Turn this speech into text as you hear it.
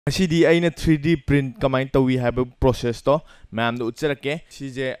ꯑꯁꯤꯗꯤ ꯑꯩꯅ 3D print ꯀꯃꯥꯏꯅ ꯇꯧꯏ ꯍꯥꯏꯕ ꯄ꯭ꯔꯣꯁꯦꯁꯇꯣ ꯃꯌꯥꯝꯗ ꯎꯠꯆꯔꯛꯀꯦ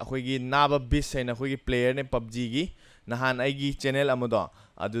ꯁꯤꯁꯦ ꯑꯩꯈꯣꯏꯒꯤ ꯅꯥꯕ ꯕꯤꯁ ꯍꯥꯏꯅ ꯑꯩꯈꯣꯏꯒꯤ ꯄ꯭ꯂꯦꯌꯔꯅꯦ PUBGꯒꯤ ꯅꯍꯥꯟ ꯑꯩꯒꯤ ꯆꯦꯅꯦꯜ ꯑꯃꯗꯣ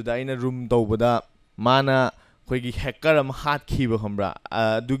ꯑꯗꯨꯗ ꯑꯩꯅ ꯔꯨꯝ ꯇꯧꯕꯗ ꯃꯥꯅ ꯑꯩꯈꯣꯏꯒꯤ ꯍꯦꯀꯔ ꯑꯃ ꯍꯥꯠꯈꯤꯕ ꯈꯪꯕ꯭ꯔꯥ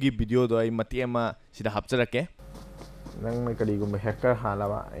ꯑꯗꯨꯒꯤ ꯚꯤꯗꯤꯑꯣꯗꯣ ꯑꯩ ꯃꯇꯦꯛ ꯑꯃ ꯁꯤꯗ ꯍꯥꯞꯆꯔꯛꯀꯦ ꯅꯪꯅ ꯀꯔꯤꯒꯨꯝꯕ ꯍꯦꯀꯔ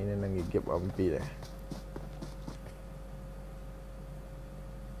ꯍꯥꯠꯂꯕ ꯑꯩꯅ ꯅꯪꯒꯤ ꯒꯤꯐ ꯑꯃ ꯄꯤꯔꯦ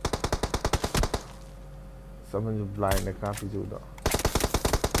someone's blind na copy judo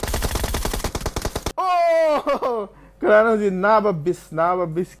oh karano ji naba bis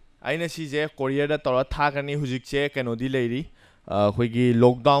aina sije courier da tora thagani hujikche keno di leiri khoigi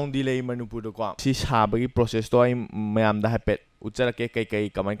lockdown di lei manipur da ko si sabagi process to ai mayam da hapet ucharake kai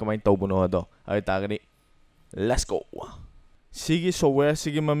kamai tawbuno do ai tagari let's go Sigi software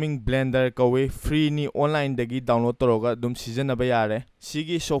sigi maming blender kawe free ni online dagi download toroga dum season aba yare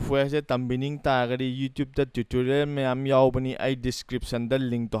sigi software se tambining tagari YouTube da tutorial mayam yawbani ai description da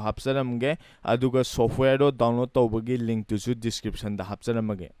link to hapsaramge aduga software do download tawbagi link to su description da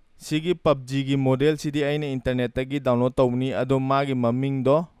hapsaramage sigi PUBG gi model sidi aina internet dagi download tawni ado magi maming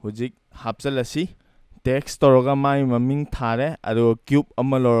do hujik hapsalasi text toroga mai maming thare ado cube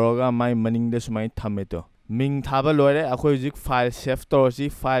ama loroga mai maning da sumai thameto Ming thaba loire akhoi hujik file save torosi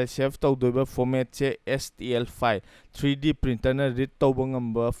file save tawdoiba format che STL file 3D printer na read tawba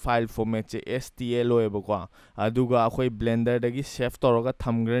ngamba file format che STL oeba ko aduga akhoi blender dagi save toroga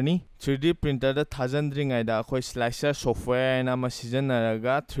thamgrani 3D printer da thajandringai da akhoi slicer software na ma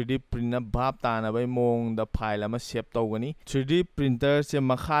sijanaraga 3D print na bhap tana bai mong da file ama save tawgani 3D printer che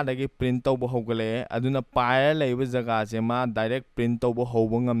makha dagi print tawba hogale aduna pair leiba jaga che ma direct print tawba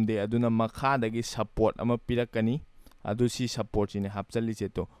hoba ngamde aduna makha dagi support ama pirakani adu si support chine hapchali che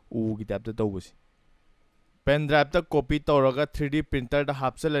to u gi tap ta tawbusi pen drive ta copy tawraga 3D printer da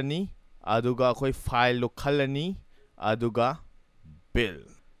hapchalani aduga akhoi file lo khalani aduga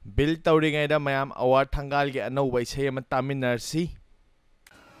build tawringai da mayam Awarthanga gi anau bai sei ama taminarsi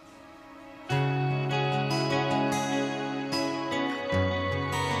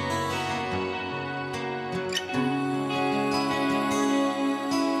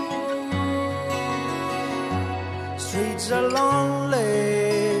Streets are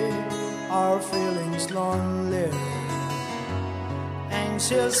lonely, our feelings lonely.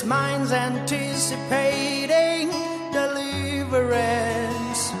 Anxious minds anticipating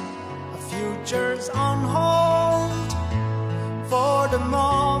deliverance. A future's on hold for the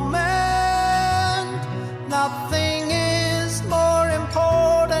moment. Nothing is more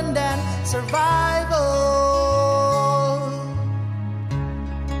important than survival.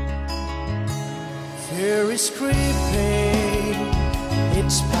 Fear is creeping,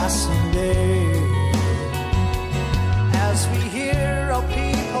 it's passing day. As we hear of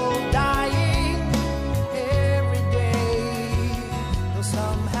people dying every day, though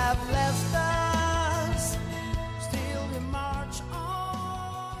some have left us, still we march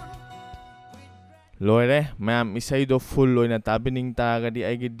on. Loire mayam isai do full loina tabining taragadi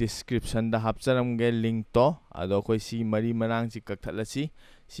aigi description da hapcharamge link to ado koi si mari marang chi kakthalasi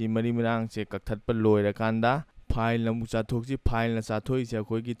si mari marang che kakthatpa loira kanda file na mucha thokji file na chathoi se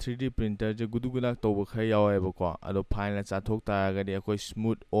akoi gi 3D printer je gudugudak tawba khar yaweba ko ado file na chathok taragadi akoi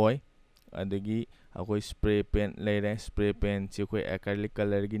smooth oi adagi akoi spray paint leire spray paint che akoi acrylic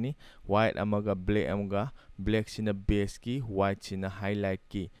color gini white amaga black sina base ki white sina highlight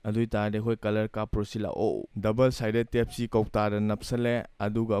ki adui tade akoi color ka prosila o double sided tape si kokta da napsale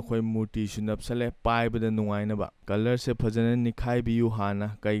aduga akoi murti su napsale pai bada nungai na ba color se phajana nikhai biu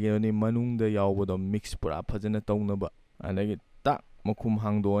hana kaigeni manung da yawbodo mix pura phajana tawna ba adagi ta makhum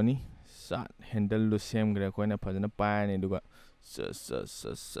hangdoni sat handle lo sem gre koina phajana pai ni duga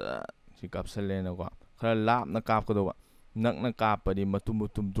sa si kapsale na ko khara lap na kap ko do nak na kap padi matum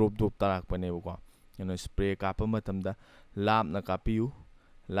drop tarak pane ko you spray kapa matamda lap na kapiu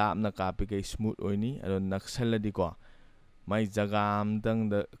lap na kapi kay smooth oini ado naksaladi ko mai jaga amdang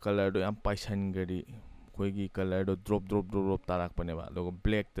da color do am paisan gari koigi color do drop tarak pane ba logo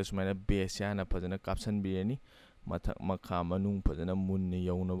black ta smaina base ya na phajana caption bi ani mathak makha manung phajana mun ni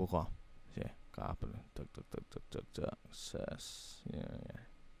yauna ba ko se kap tak sas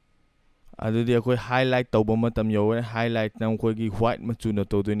adudi akoi highlight tawba matam yawre highlight nam koigi white machu na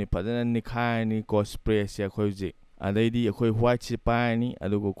tawduni phajana nikhai ni ko spray se akoi ji adaidi akoi white si pani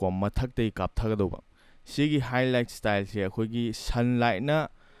adugo ko mathak tei kap thagadoba sigi highlight style se akoigi sunlight na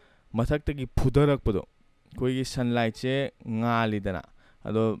mathak tagi phudarak pado koigi sunlight se ngali dana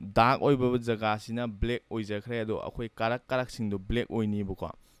ado dark oiba jaga sina black oijakhre ado akoi karak sing do black oini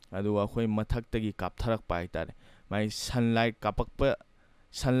buko ado akoi mathak tagi kap tharak pai tare mai sunlight kapakpa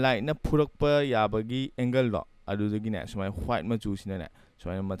sunlight na phurakpa yabagi angle do adudagi na sumai white machu sina na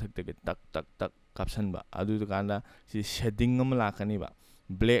suaina mathakta tak tak tak kapsan ba adu kanda si shading am lakani ba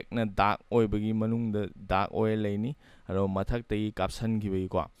black na dark oi bagi manung da dark oi leini aro mathakta gi kapsan gi bai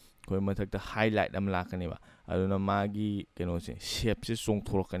ko koi mathakta highlight am lakani ba adu na magi keno se shape se song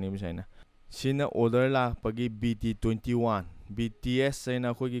thorokani bisaina sina order la pagi BT21 BTS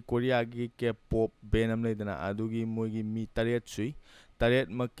saina khoi gi Korea gi K-pop band am leidana adu gi moi gi mi taret sui taret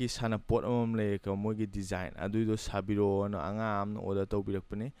makki sana pot amam le ka moi gi design adu do sabiro na angam order to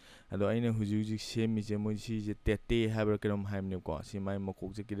birakpane ado aina huji semi je moi si je tete haber kenom haimne ko si mai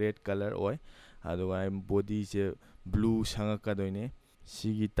makok je red color oi ado ai body je blue sanga ka doine si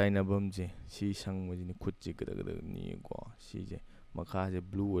gi taina bam je si sang mo ni khut je gada gada ni ko si je makha je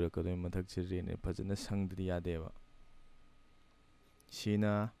blue ora ka doi mathak je red ne phajana sangdri yade ba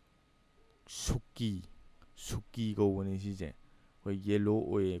sina suki go woni si je koi yellow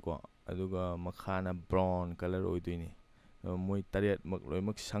oi ko aduga makhana brown color oi doine moi taret mak loi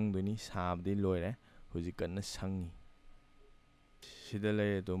mak sang doni sab di loire huji kan sangi sida le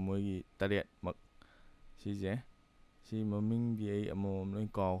to moi taret mak si je si maming di ai amom loi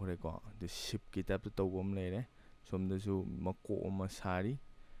kaw khre ko de ship kitab to bom leire somda su makko ma sari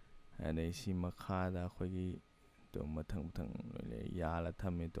ane si makha da khoi gi to mathang le yala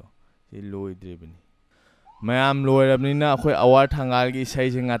thame to si loi drebini mayam loirabnina akhoi Awarthanga gi isai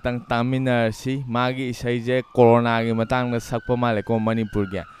je ngatang tamina si magi isai je corona gi matang na sakpa male ko Manipur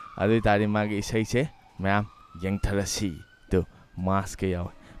gi adu tari magi isai je mayam yengtharasi to mask ke yaw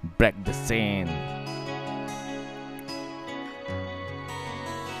break the scene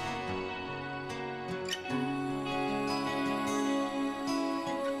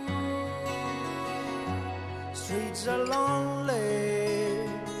Streets are lonely,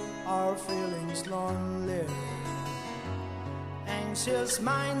 our feelings lonely. Anxious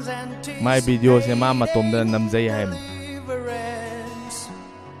minds and tears. My video se mama tomda namjai haim.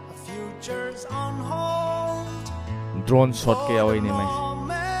 Futures on hold. Drone shot ke away ni mai.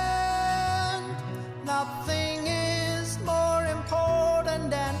 Nothing is more important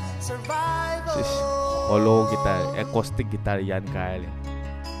than survival. Hollow guitar, acoustic guitar yan kaya le.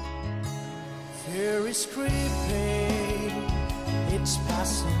 Fear is creeping, it's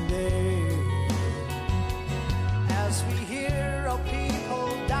passing day. As we hear of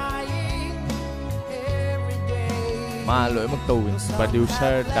people dying every day. Loi mak tawin,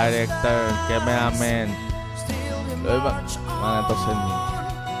 producer, director, cameraman. Loi mak mga tosan ni.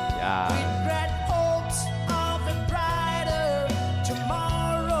 Yan.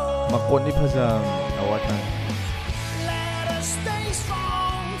 Makon ni phajam Awarthanga.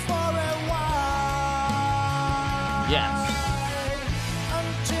 Yes.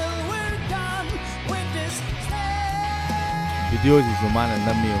 Until we're done with this video is humana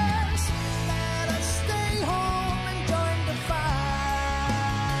nami let us stay home and join the fight.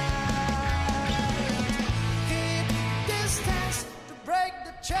 Keep distance to break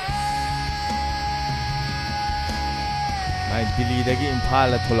the chain. My Delhi dagi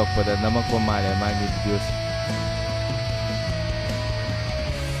Impala tholok pada namak pa male magi videos.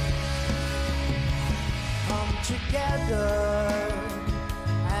 Together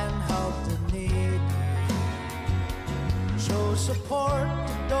and help the needy. Show support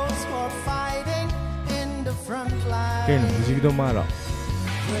to those who are fighting in the front line. Ken music do mara.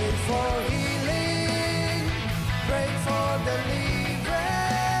 Pray for healing, pray for deliverance,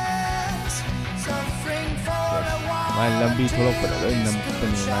 suffering for a while. My lambi tholok pada loi nam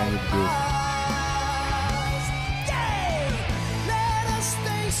pani my videos. Let us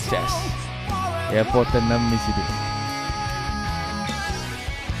stay strong. Yes. Airport and nam misidi.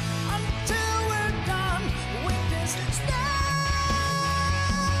 Until we're done with this stars,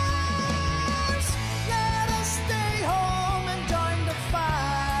 let us stay home and join the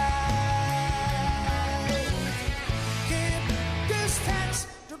fight. Keep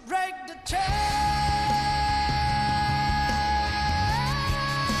distance to break the chain.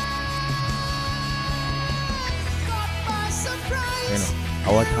 Caught by surprise.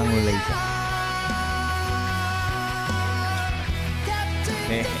 Awarthanga later.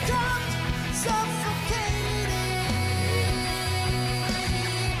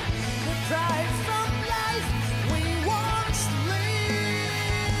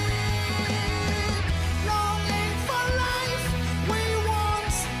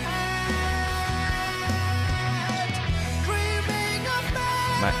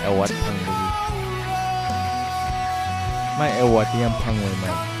 My Awarthanga. My Awarthanga phang oi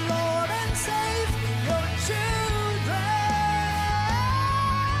mai.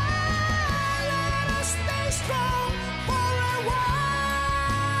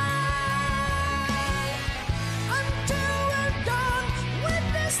 Until we're done with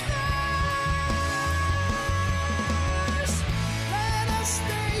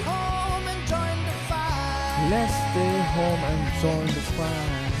Let's stay home and join the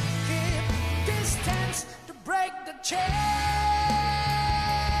fun. Keep distance to break the chain.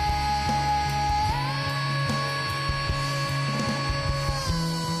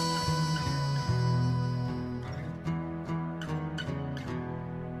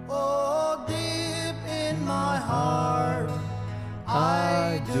 Oh, deep in my heart,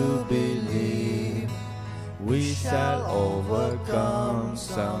 I do believe we shall overcome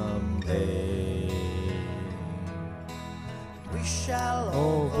someday. we shall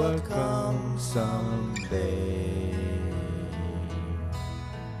Overcome someday.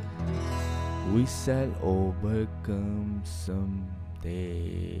 We shall overcome someday.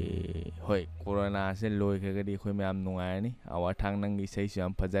 Hoi, Corona se loi khagadi khoi mayam nungaini. Awarthang nangi sei su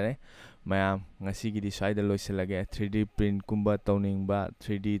yam phajare. Mayam ngasi gidi swaida loisilage 3D print kumba tawningba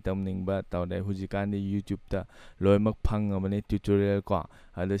 3D tamningba tawde hujikandi YouTube ta loimak phangabane tutorial ko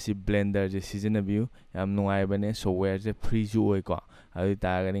adu si Blender je seasonabU yam nungai bane software je free ju oi ko adu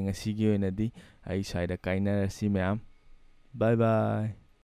ta gani ngasi gi oinadi ai swaida kainarasi mayam. Bye bye.